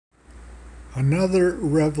Another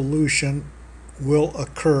revolution will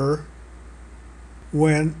occur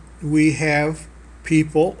when we have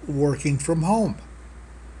people working from home.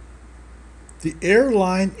 The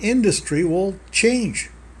airline industry will change.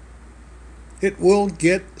 It will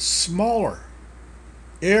get smaller.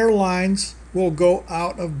 Airlines will go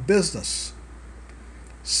out of business.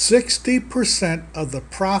 60% of the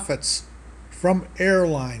profits from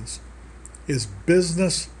airlines is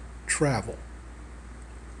business travel.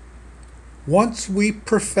 Once we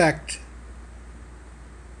perfect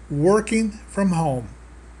working from home,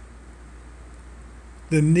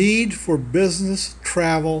 the need for business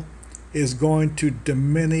travel is going to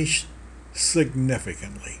diminish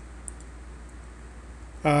significantly.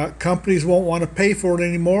 Companies won't want to pay for it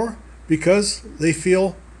anymore because they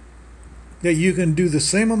feel that you can do the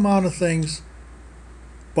same amount of things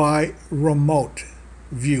by remote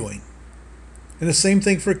viewing. And the same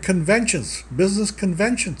thing for conventions, business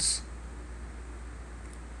conventions.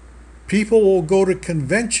 People will go to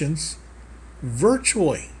conventions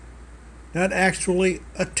virtually, not actually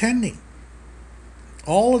attending.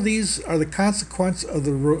 All of these are the consequence of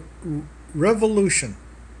the revolution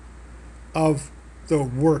of the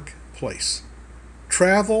workplace.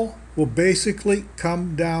 Travel will basically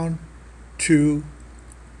come down to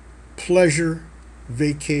pleasure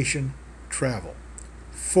vacation travel.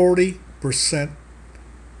 40%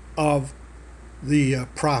 of the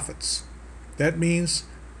profits. That means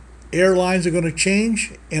airlines are going to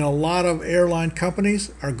change, and a lot of airline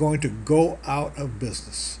companies are going to go out of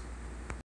business.